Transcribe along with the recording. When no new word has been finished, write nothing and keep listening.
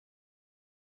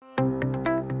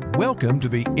Welcome to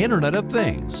the Internet of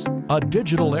Things, a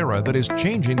digital era that is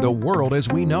changing the world as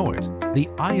we know it. The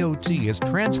IoT is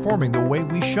transforming the way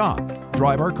we shop,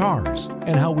 drive our cars,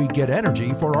 and how we get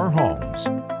energy for our homes.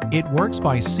 It works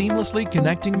by seamlessly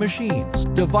connecting machines,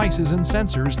 devices, and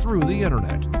sensors through the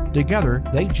Internet. Together,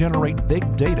 they generate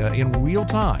big data in real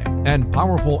time and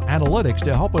powerful analytics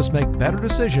to help us make better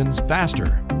decisions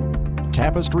faster.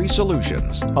 Tapestry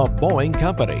Solutions, a Boeing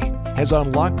company, has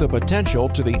unlocked the potential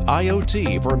to the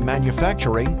IoT for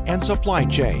manufacturing and supply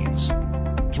chains.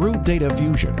 Through data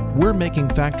fusion, we're making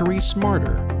factories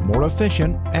smarter, more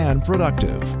efficient, and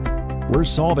productive. We're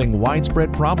solving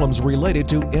widespread problems related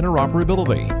to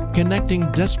interoperability, connecting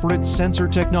disparate sensor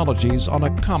technologies on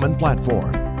a common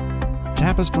platform.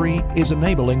 Tapestry is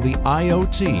enabling the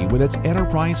IoT with its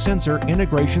Enterprise Sensor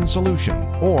Integration Solution,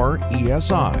 or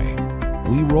ESI.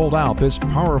 We rolled out this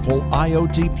powerful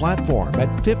IoT platform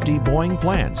at 50 Boeing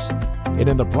plants, and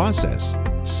in the process,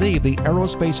 saved the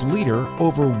aerospace leader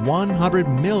over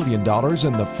 $100 million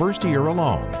in the first year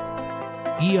alone.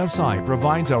 ESI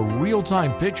provides a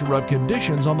real-time picture of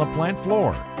conditions on the plant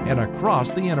floor and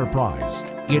across the enterprise.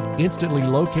 It instantly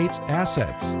locates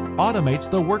assets, automates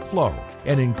the workflow,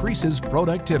 and increases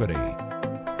productivity.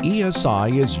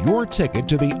 ESI is your ticket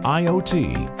to the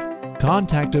IoT.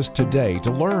 Contact us today to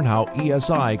learn how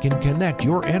ESI can connect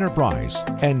your enterprise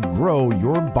and grow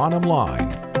your bottom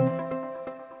line.